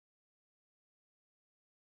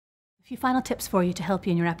few final tips for you to help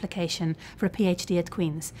you in your application for a PhD at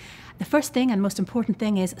Queen's. The first thing and most important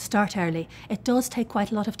thing is start early. It does take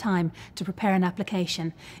quite a lot of time to prepare an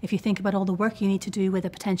application. If you think about all the work you need to do with a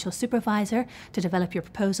potential supervisor to develop your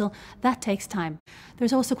proposal, that takes time.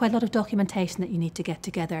 There's also quite a lot of documentation that you need to get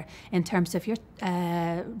together in terms of your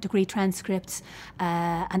degree transcripts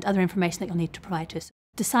and other information that you'll need to provide to us.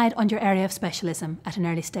 Decide on your area of specialism at an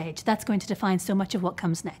early stage. That's going to define so much of what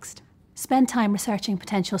comes next. Spend time researching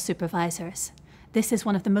potential supervisors. This is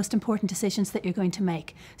one of the most important decisions that you're going to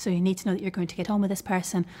make. So you need to know that you're going to get on with this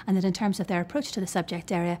person and that in terms of their approach to the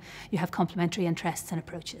subject area, you have complementary interests and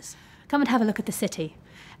approaches. Come and have a look at the city.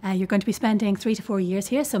 You're going to be spending 3 to 4 years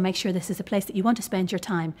here, so make sure this is a place that you want to spend your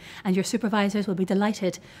time. And your supervisors will be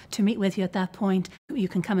delighted to meet with you at that point. You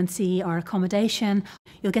can come and see our accommodation.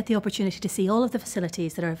 You'll get the opportunity to see all of the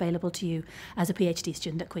facilities that are available to you as a PhD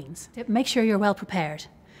student at Queen's. Make sure you're well prepared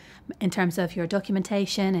in terms of your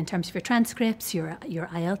documentation, in terms of your transcripts, your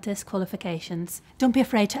IELTS qualifications. Don't be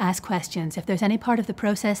afraid to ask questions. If there's any part of the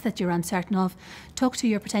process that you're uncertain of, talk to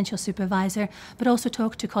your potential supervisor, but also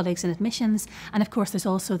talk to colleagues in admissions. And of course, there's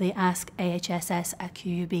also the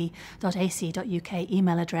askahss@qub.ac.uk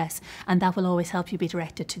email address, and that will always help you be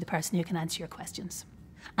directed to the person who can answer your questions.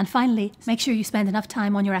 And finally, make sure you spend enough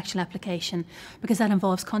time on your actual application, because that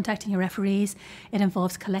involves contacting your referees, it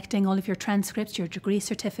involves collecting all of your transcripts, your degree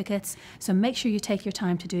certificates, so make sure you take your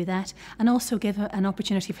time to do that, and also give an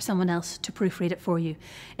opportunity for someone else to proofread it for you.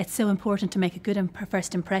 It's so important to make a good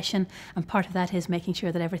first impression, and part of that is making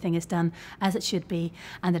sure that everything is done as it should be,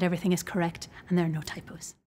 and that everything is correct, and there are no typos.